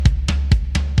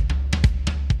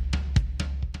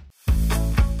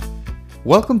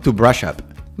Welcome to Brush Up.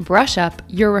 Brush Up,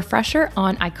 your refresher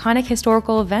on iconic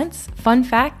historical events, fun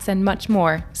facts, and much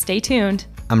more. Stay tuned.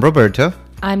 I'm Roberto.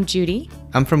 I'm Judy.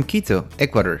 I'm from Quito,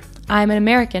 Ecuador. I'm an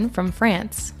American from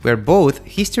France. We're both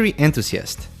history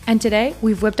enthusiasts. And today,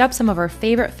 we've whipped up some of our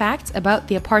favorite facts about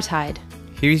the Apartheid.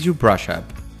 Here is your Brush Up.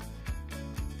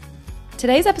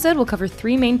 Today's episode will cover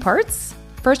three main parts.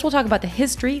 First, we'll talk about the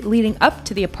history leading up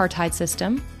to the Apartheid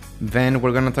system. Then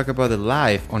we're going to talk about the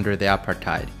life under the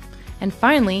Apartheid. And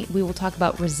finally, we will talk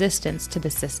about resistance to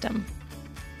the system.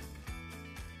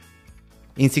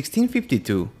 In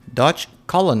 1652, Dutch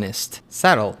colonists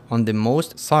settled on the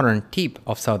most southern tip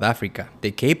of South Africa, the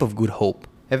Cape of Good Hope,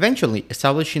 eventually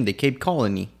establishing the Cape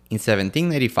Colony in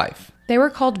 1795. They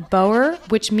were called Boer,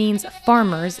 which means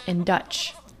farmers in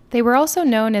Dutch. They were also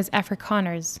known as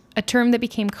Afrikaners, a term that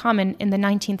became common in the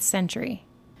 19th century.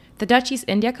 The Dutch East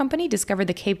India Company discovered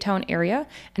the Cape Town area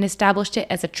and established it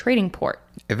as a trading port.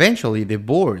 Eventually, the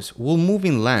Boers would move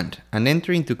inland and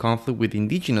enter into conflict with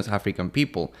indigenous African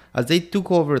people as they took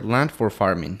over land for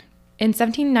farming. In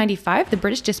 1795, the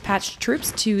British dispatched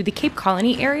troops to the Cape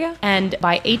Colony area and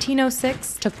by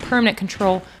 1806 took permanent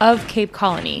control of Cape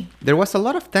Colony. There was a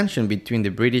lot of tension between the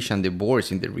British and the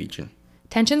Boers in the region.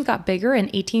 Tensions got bigger in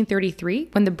 1833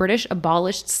 when the British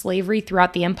abolished slavery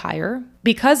throughout the empire.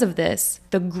 Because of this,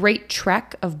 the Great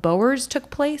Trek of Boers took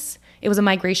place. It was a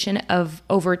migration of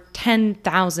over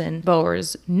 10,000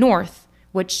 Boers north,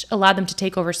 which allowed them to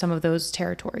take over some of those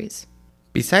territories.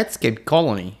 Besides Cape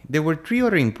Colony, there were three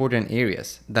other important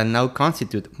areas that now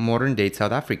constitute modern-day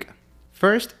South Africa.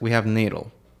 First, we have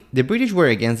Natal. The British were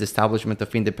against the establishment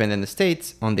of independent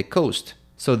states on the coast,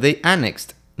 so they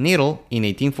annexed Natal in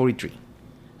 1843.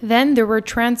 Then there were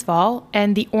Transvaal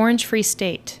and the Orange Free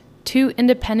State, two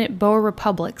independent Boer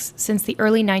republics since the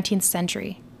early 19th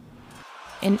century.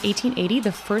 In 1880,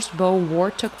 the first Boer War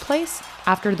took place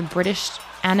after the British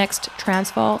annexed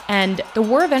Transvaal, and the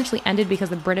war eventually ended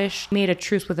because the British made a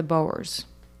truce with the Boers.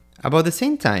 About the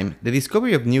same time, the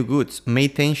discovery of new goods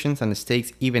made tensions and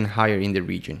stakes even higher in the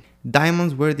region.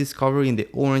 Diamonds were discovered in the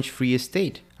Orange Free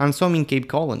State, and some in Cape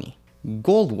Colony.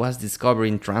 Gold was discovered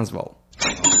in Transvaal.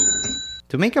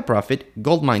 To make a profit,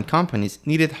 gold mine companies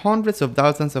needed hundreds of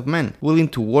thousands of men willing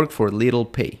to work for little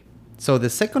pay. So the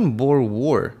Second Boer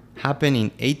War happened in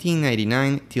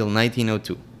 1899 till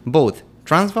 1902. Both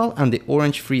Transvaal and the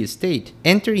Orange Free State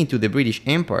entered into the British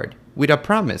Empire with a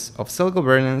promise of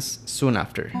self-governance soon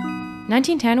after.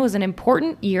 1910 was an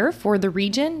important year for the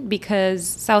region because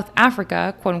South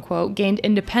Africa, quote-unquote, gained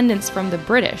independence from the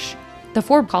British. The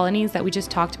four colonies that we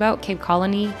just talked about, Cape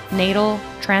Colony, Natal,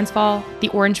 Transvaal, the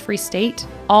Orange Free State,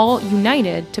 all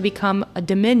united to become a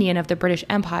dominion of the British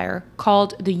Empire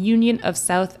called the Union of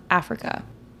South Africa.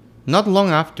 Not long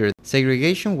after,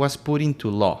 segregation was put into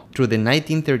law through the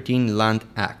 1913 Land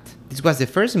Act. This was the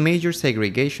first major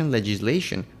segregation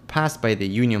legislation passed by the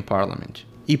Union Parliament.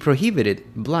 It prohibited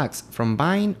blacks from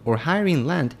buying or hiring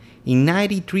land in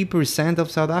 93% of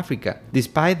South Africa,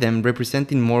 despite them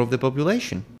representing more of the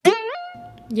population.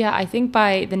 Yeah, I think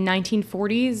by the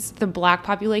 1940s, the black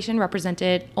population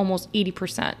represented almost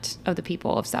 80% of the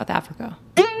people of South Africa.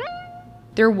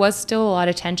 There was still a lot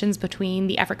of tensions between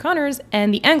the Afrikaners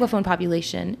and the Anglophone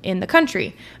population in the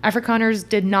country. Afrikaners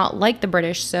did not like the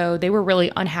British, so they were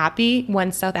really unhappy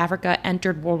when South Africa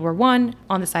entered World War I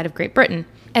on the side of Great Britain.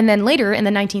 And then later, in the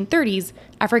 1930s,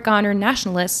 Afrikaner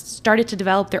nationalists started to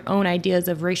develop their own ideas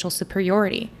of racial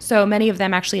superiority. So many of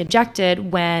them actually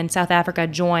objected when South Africa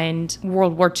joined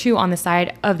World War II on the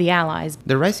side of the Allies.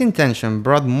 The rising tension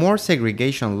brought more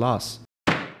segregation laws.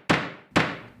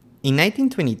 In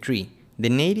 1923, the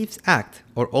Natives Act,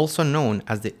 or also known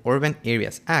as the Urban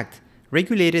Areas Act,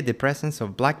 regulated the presence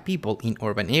of black people in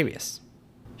urban areas.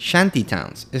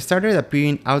 Shantytowns started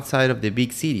appearing outside of the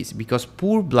big cities because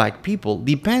poor black people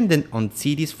depended on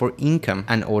cities for income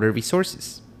and other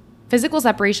resources. Physical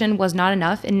separation was not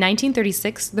enough. In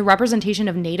 1936, the Representation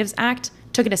of Natives Act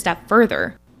took it a step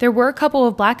further. There were a couple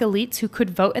of black elites who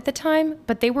could vote at the time,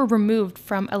 but they were removed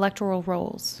from electoral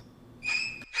rolls.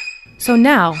 So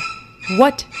now,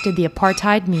 what did the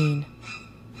apartheid mean?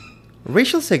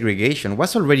 Racial segregation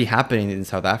was already happening in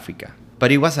South Africa,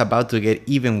 but it was about to get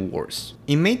even worse.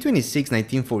 In May 26,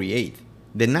 1948,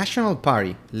 the National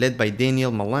Party, led by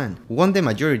Daniel Malan, won the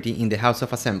majority in the House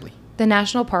of Assembly. The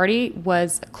National Party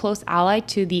was a close ally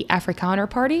to the Afrikaner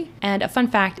Party, and a fun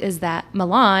fact is that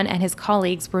Malan and his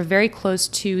colleagues were very close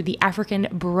to the African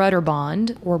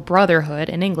Broederbond, or Brotherhood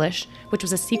in English, which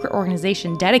was a secret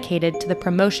organization dedicated to the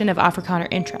promotion of Afrikaner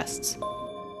interests.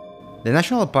 The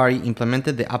National Party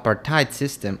implemented the apartheid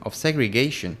system of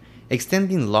segregation,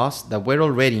 extending laws that were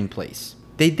already in place.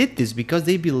 They did this because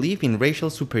they believe in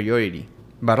racial superiority,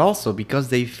 but also because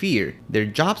they fear their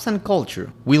jobs and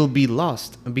culture will be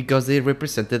lost because they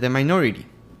represented the minority.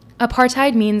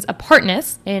 Apartheid means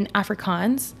apartness in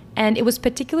Afrikaans, and it was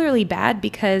particularly bad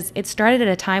because it started at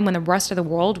a time when the rest of the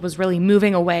world was really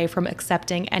moving away from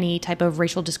accepting any type of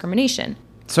racial discrimination.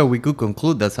 So we could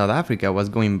conclude that South Africa was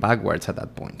going backwards at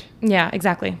that point. Yeah,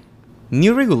 exactly.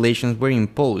 New regulations were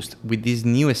imposed with this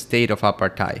new state of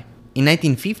apartheid. In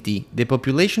 1950, the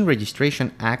Population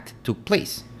Registration Act took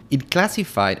place. It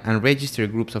classified and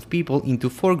registered groups of people into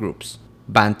 4 groups: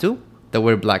 Bantu, that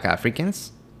were black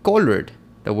Africans; colored,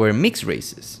 that were mixed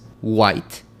races;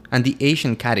 white, and the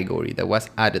Asian category that was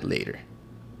added later.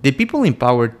 The people in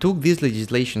power took this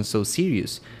legislation so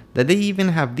serious that they even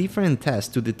have different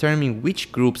tests to determine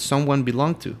which group someone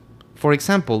belonged to. For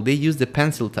example, they used the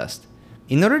pencil test.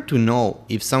 In order to know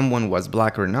if someone was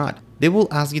black or not, they will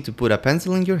ask you to put a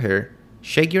pencil in your hair,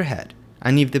 shake your head,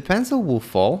 and if the pencil will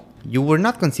fall, you were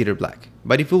not considered black.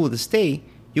 But if it would stay,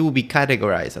 you will be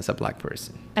categorized as a black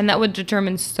person. And that would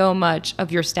determine so much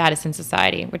of your status in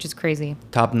society, which is crazy.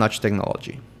 Top-notch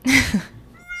technology.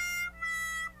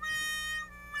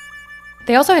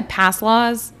 They also had pass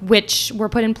laws, which were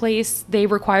put in place. They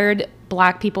required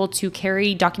black people to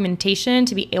carry documentation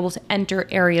to be able to enter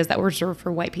areas that were reserved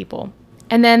for white people.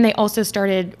 And then they also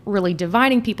started really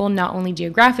dividing people, not only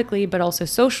geographically, but also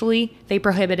socially. They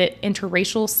prohibited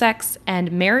interracial sex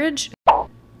and marriage.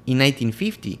 In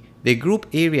 1950, the Group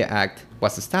Area Act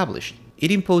was established.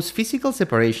 It imposed physical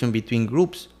separation between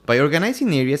groups by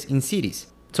organizing areas in cities,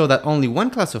 so that only one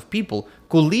class of people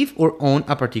could live or own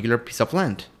a particular piece of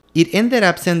land. It ended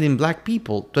up sending black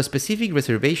people to specific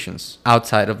reservations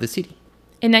outside of the city.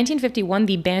 In 1951,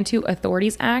 the Bantu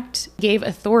Authorities Act gave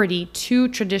authority to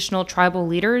traditional tribal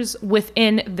leaders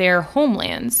within their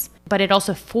homelands, but it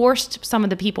also forced some of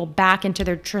the people back into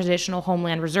their traditional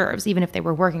homeland reserves, even if they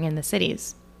were working in the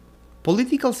cities.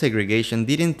 Political segregation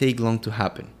didn't take long to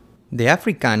happen. The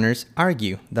Afrikaners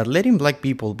argue that letting black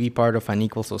people be part of an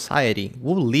equal society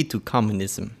will lead to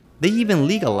communism. They even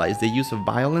legalized the use of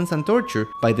violence and torture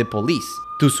by the police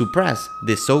to suppress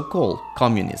the so-called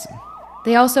communism.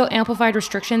 They also amplified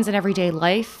restrictions in everyday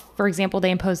life. For example,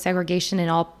 they imposed segregation in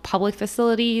all public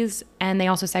facilities, and they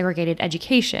also segregated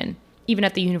education. Even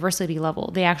at the university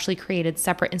level, they actually created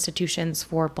separate institutions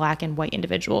for black and white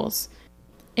individuals.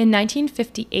 In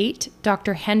 1958,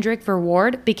 Dr. Hendrik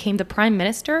Verwoerd became the prime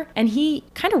minister, and he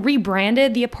kind of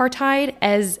rebranded the apartheid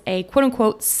as a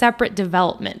quote-unquote separate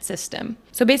development system.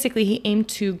 So basically, he aimed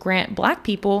to grant black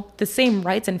people the same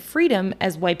rights and freedom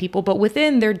as white people, but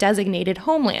within their designated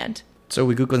homeland. So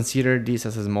we could consider this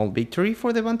as a small victory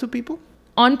for the Bantu people?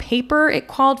 On paper, it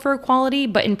called for equality,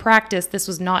 but in practice, this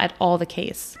was not at all the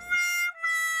case.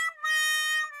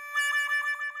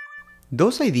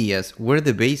 Those ideas were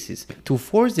the basis to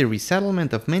force the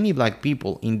resettlement of many black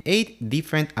people in 8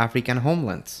 different African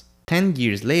homelands. 10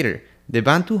 years later, the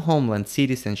Bantu Homeland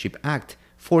Citizenship Act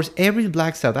forced every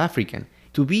black South African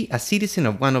to be a citizen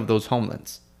of one of those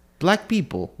homelands. Black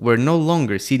people were no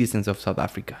longer citizens of South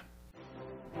Africa.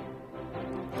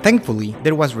 Thankfully,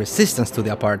 there was resistance to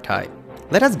the apartheid.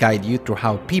 Let us guide you through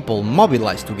how people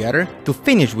mobilized together to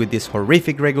finish with this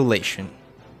horrific regulation.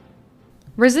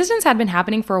 Resistance had been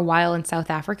happening for a while in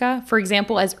South Africa. For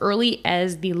example, as early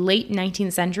as the late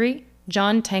 19th century,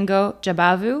 John Tango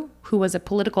Jabavu, who was a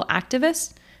political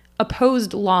activist,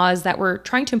 opposed laws that were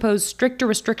trying to impose stricter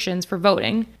restrictions for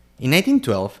voting. In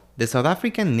 1912, the South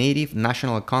African Native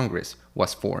National Congress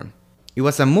was formed. It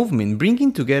was a movement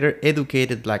bringing together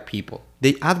educated black people.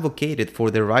 They advocated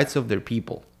for the rights of their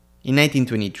people. In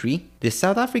 1923, the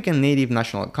South African Native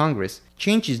National Congress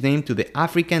changed its name to the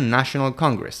African National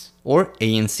Congress, or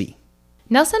ANC.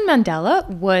 Nelson Mandela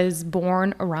was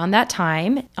born around that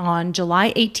time on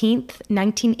July 18th,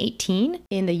 1918,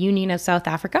 in the Union of South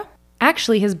Africa.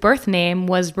 Actually, his birth name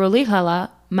was Rolihlahla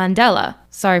Mandela.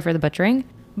 Sorry for the butchering.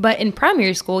 But in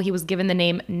primary school, he was given the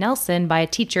name Nelson by a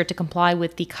teacher to comply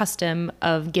with the custom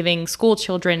of giving school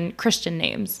children Christian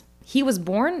names. He was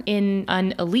born in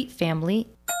an elite family.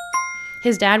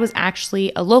 His dad was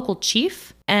actually a local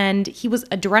chief, and he was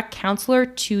a direct counselor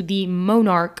to the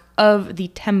monarch of the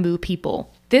Tembu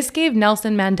people. This gave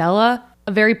Nelson Mandela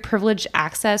a very privileged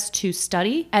access to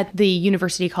study at the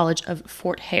University College of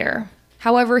Fort Hare.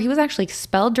 However, he was actually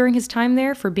expelled during his time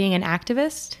there for being an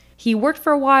activist. He worked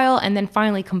for a while and then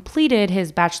finally completed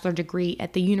his bachelor degree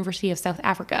at the University of South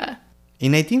Africa.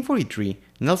 In 1943,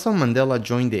 Nelson Mandela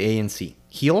joined the ANC.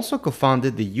 He also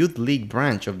co-founded the Youth League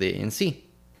branch of the ANC.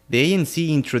 The ANC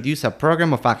introduced a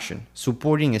program of action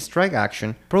supporting strike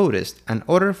action, protest, and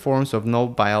other forms of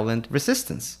non-violent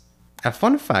resistance. A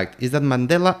fun fact is that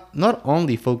Mandela not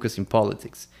only focused in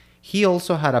politics, he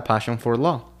also had a passion for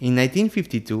law. In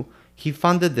 1952, he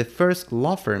founded the first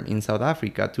law firm in South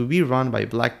Africa to be run by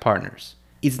black partners.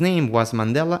 Its name was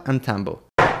Mandela and Tambo.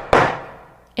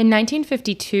 In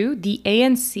 1952, the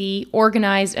ANC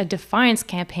organized a defiance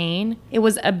campaign. It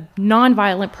was a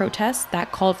nonviolent protest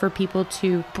that called for people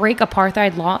to break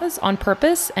apartheid laws on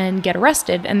purpose and get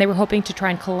arrested, and they were hoping to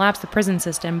try and collapse the prison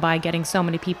system by getting so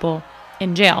many people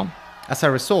in jail. As a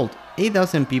result,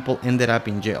 8,000 people ended up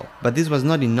in jail, but this was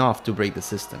not enough to break the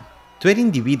system. 20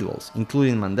 individuals,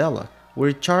 including Mandela,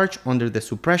 were charged under the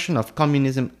Suppression of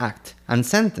Communism Act and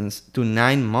sentenced to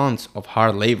 9 months of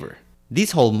hard labor.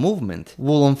 This whole movement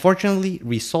will unfortunately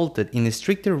resulted in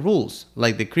stricter rules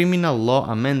like the Criminal Law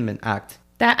Amendment Act.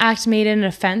 That act made it an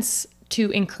offense to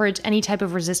encourage any type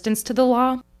of resistance to the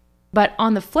law. But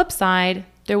on the flip side,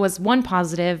 there was one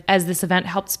positive, as this event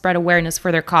helped spread awareness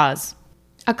for their cause.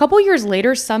 A couple years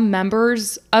later, some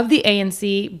members of the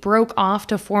ANC broke off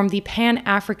to form the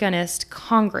Pan-Africanist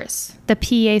Congress, the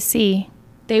PAC.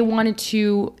 They wanted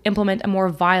to implement a more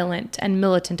violent and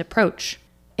militant approach.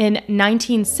 In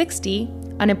 1960,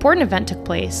 an important event took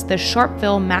place, the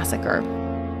Sharpeville Massacre.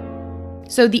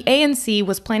 So the ANC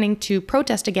was planning to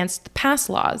protest against the past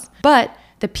laws, but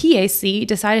the PAC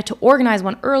decided to organize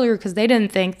one earlier because they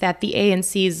didn't think that the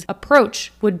ANC's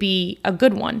approach would be a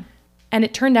good one. And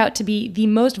it turned out to be the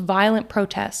most violent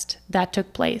protest that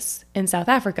took place in South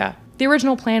Africa. The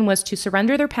original plan was to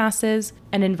surrender their passes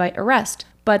and invite arrest,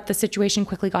 but the situation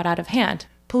quickly got out of hand.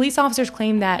 Police officers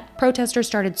claimed that protesters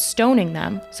started stoning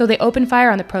them, so they opened fire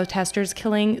on the protesters,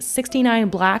 killing 69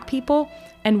 black people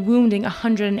and wounding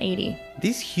 180.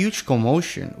 This huge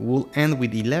commotion will end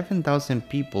with 11,000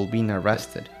 people being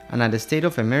arrested and a state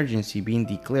of emergency being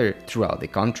declared throughout the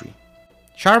country.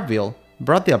 Sharpeville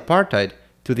brought the apartheid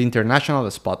to the international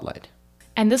spotlight.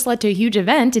 And this led to a huge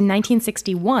event. In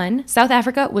 1961, South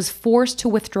Africa was forced to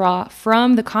withdraw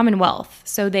from the Commonwealth.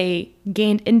 So they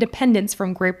gained independence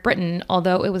from Great Britain,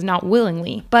 although it was not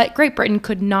willingly. But Great Britain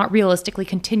could not realistically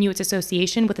continue its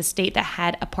association with a state that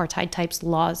had apartheid-type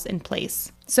laws in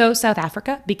place. So South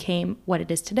Africa became what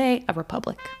it is today, a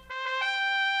republic.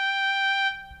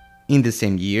 In the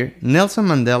same year, Nelson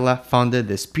Mandela founded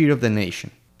the Spirit of the Nation.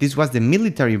 This was the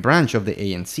military branch of the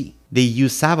ANC. They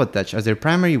used sabotage as their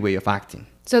primary way of acting.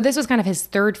 So this was kind of his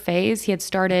third phase. He had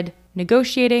started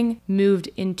negotiating, moved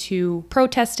into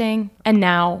protesting, and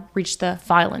now reached the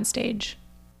violent stage.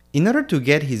 In order to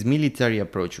get his military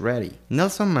approach ready,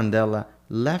 Nelson Mandela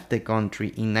left the country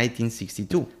in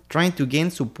 1962, trying to gain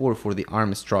support for the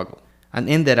armed struggle, and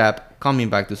ended up coming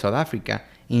back to South Africa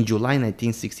in July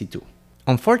 1962.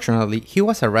 Unfortunately, he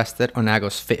was arrested on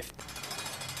August 5th.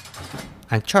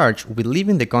 And charged with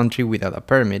leaving the country without a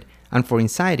permit and for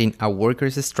inciting a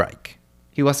workers' strike.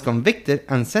 He was convicted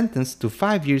and sentenced to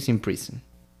 5 years in prison.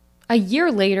 A year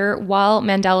later, while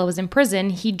Mandela was in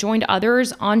prison, he joined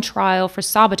others on trial for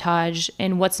sabotage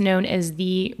in what's known as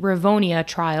the Rivonia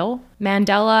trial.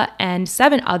 Mandela and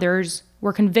 7 others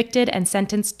were convicted and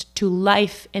sentenced to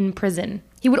life in prison.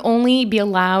 He would only be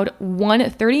allowed one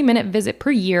 30-minute visit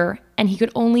per year, and he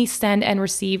could only send and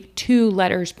receive 2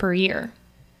 letters per year.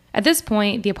 At this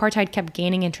point, the apartheid kept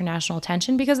gaining international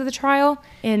attention because of the trial.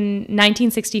 In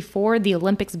 1964, the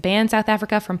Olympics banned South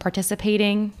Africa from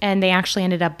participating, and they actually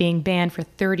ended up being banned for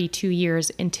 32 years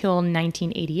until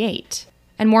 1988.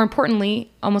 And more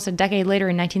importantly, almost a decade later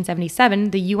in 1977,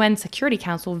 the UN Security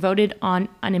Council voted on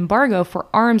an embargo for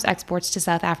arms exports to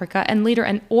South Africa and later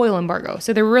an oil embargo.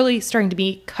 So they're really starting to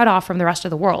be cut off from the rest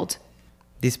of the world.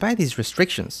 Despite these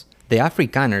restrictions, the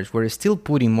Afrikaners were still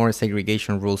putting more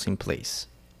segregation rules in place.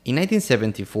 In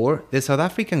 1974, the South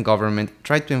African government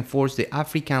tried to enforce the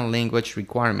African language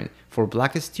requirement for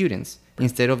black students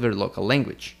instead of their local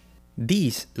language.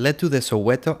 This led to the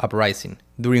Soweto uprising,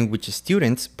 during which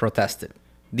students protested.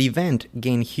 The event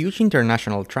gained huge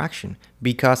international traction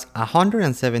because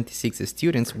 176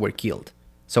 students were killed.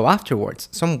 So afterwards,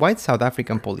 some white South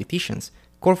African politicians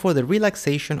called for the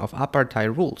relaxation of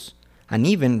apartheid rules and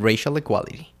even racial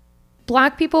equality.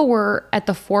 Black people were at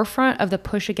the forefront of the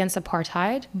push against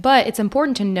apartheid, but it's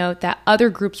important to note that other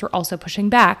groups were also pushing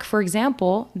back. For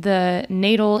example, the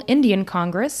Natal Indian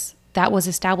Congress that was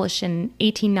established in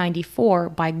 1894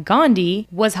 by Gandhi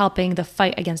was helping the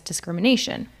fight against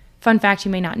discrimination. Fun fact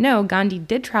you may not know, Gandhi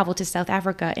did travel to South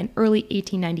Africa in early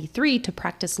 1893 to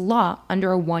practice law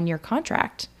under a 1-year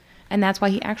contract. And that's why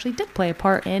he actually did play a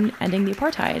part in ending the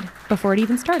apartheid before it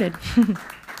even started.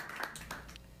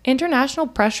 International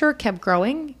pressure kept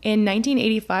growing. In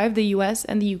 1985, the US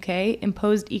and the UK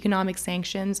imposed economic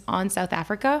sanctions on South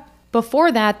Africa.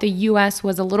 Before that, the US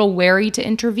was a little wary to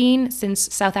intervene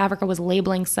since South Africa was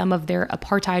labeling some of their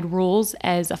apartheid rules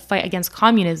as a fight against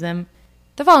communism.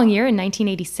 The following year, in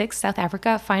 1986, South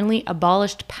Africa finally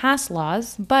abolished past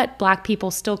laws, but black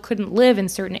people still couldn't live in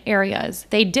certain areas.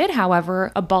 They did,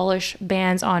 however, abolish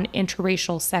bans on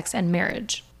interracial sex and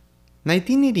marriage.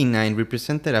 1989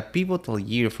 represented a pivotal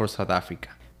year for South Africa.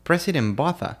 President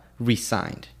Botha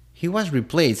resigned. He was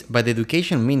replaced by the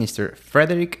Education Minister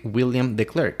Frederick William de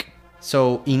Klerk.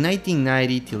 So in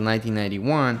 1990 till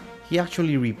 1991, he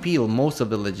actually repealed most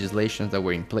of the legislations that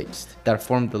were in place that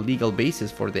formed the legal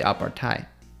basis for the apartheid.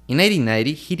 In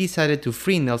 1990, he decided to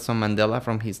free Nelson Mandela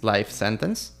from his life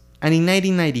sentence, and in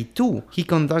 1992, he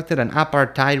conducted an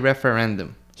apartheid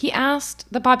referendum. He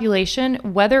asked the population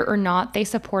whether or not they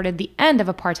supported the end of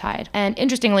apartheid, and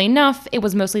interestingly enough, it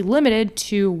was mostly limited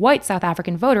to white South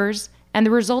African voters, and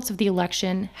the results of the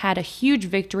election had a huge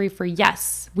victory for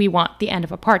yes, we want the end of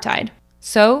apartheid.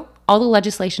 So, all the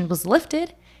legislation was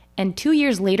lifted, and 2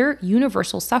 years later,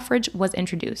 universal suffrage was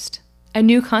introduced. A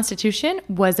new constitution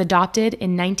was adopted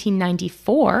in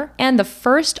 1994, and the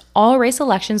first all-race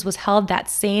elections was held that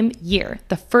same year,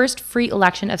 the first free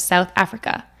election of South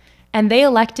Africa. And they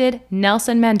elected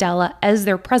Nelson Mandela as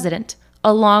their president,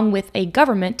 along with a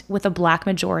government with a black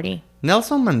majority.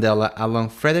 Nelson Mandela, along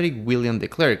Frederick William de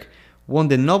Klerk, won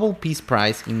the Nobel Peace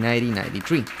Prize in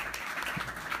 1993.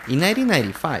 In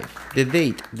 1995, the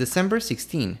date, December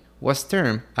 16, was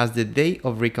termed as the Day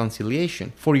of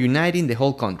Reconciliation for uniting the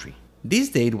whole country. This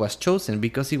date was chosen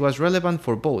because it was relevant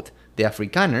for both the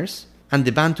Afrikaners and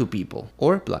the Bantu people,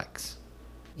 or blacks.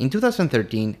 In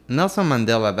 2013, Nelson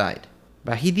Mandela died,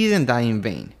 but he didn't die in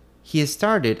vain. He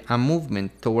started a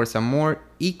movement towards a more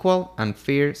equal and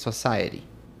fair society.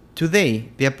 Today,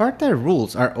 the apartheid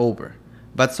rules are over,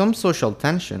 but some social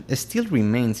tension still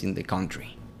remains in the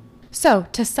country. So,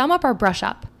 to sum up our brush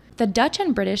up, the Dutch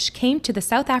and British came to the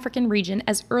South African region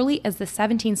as early as the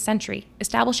 17th century,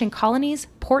 establishing colonies,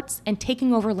 ports, and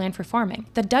taking over land for farming.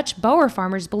 The Dutch Boer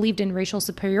farmers believed in racial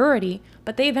superiority,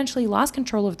 but they eventually lost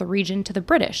control of the region to the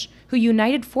British, who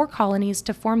united 4 colonies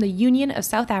to form the Union of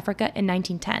South Africa in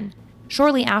 1910.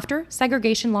 Shortly after,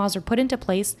 segregation laws were put into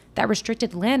place that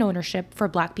restricted land ownership for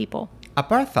black people.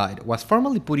 Apartheid was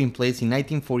formally put in place in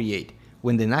 1948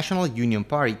 when the National Union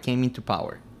Party came into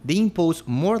power. They imposed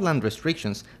more land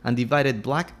restrictions and divided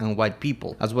black and white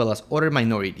people, as well as other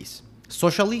minorities,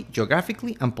 socially,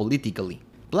 geographically, and politically.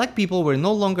 Black people were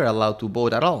no longer allowed to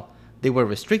vote at all. They were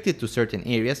restricted to certain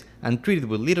areas and treated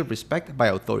with little respect by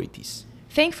authorities.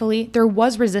 Thankfully, there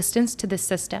was resistance to this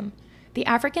system. The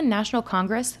African National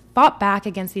Congress fought back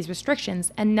against these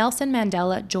restrictions, and Nelson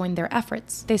Mandela joined their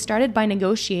efforts. They started by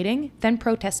negotiating, then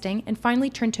protesting, and finally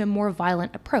turned to a more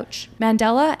violent approach.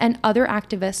 Mandela and other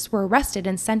activists were arrested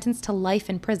and sentenced to life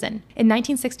in prison. In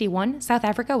 1961, South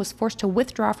Africa was forced to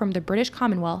withdraw from the British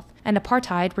Commonwealth, and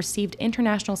apartheid received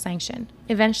international sanction.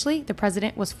 Eventually, the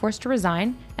president was forced to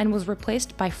resign and was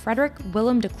replaced by Frederick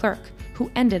Willem de Klerk,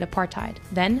 who ended apartheid.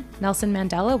 Then, Nelson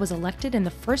Mandela was elected in the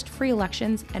first free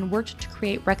elections and worked to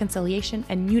create reconciliation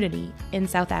and unity in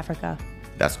South Africa.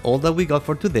 That's all that we got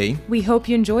for today. We hope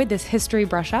you enjoyed this history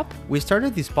brush up. We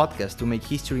started this podcast to make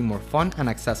history more fun and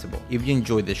accessible. If you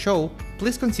enjoyed the show,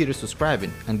 please consider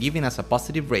subscribing and giving us a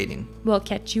positive rating. We'll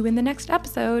catch you in the next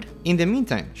episode. In the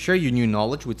meantime, share your new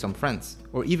knowledge with some friends,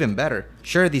 or even better,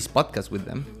 share this podcast with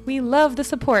them. We love the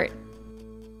support.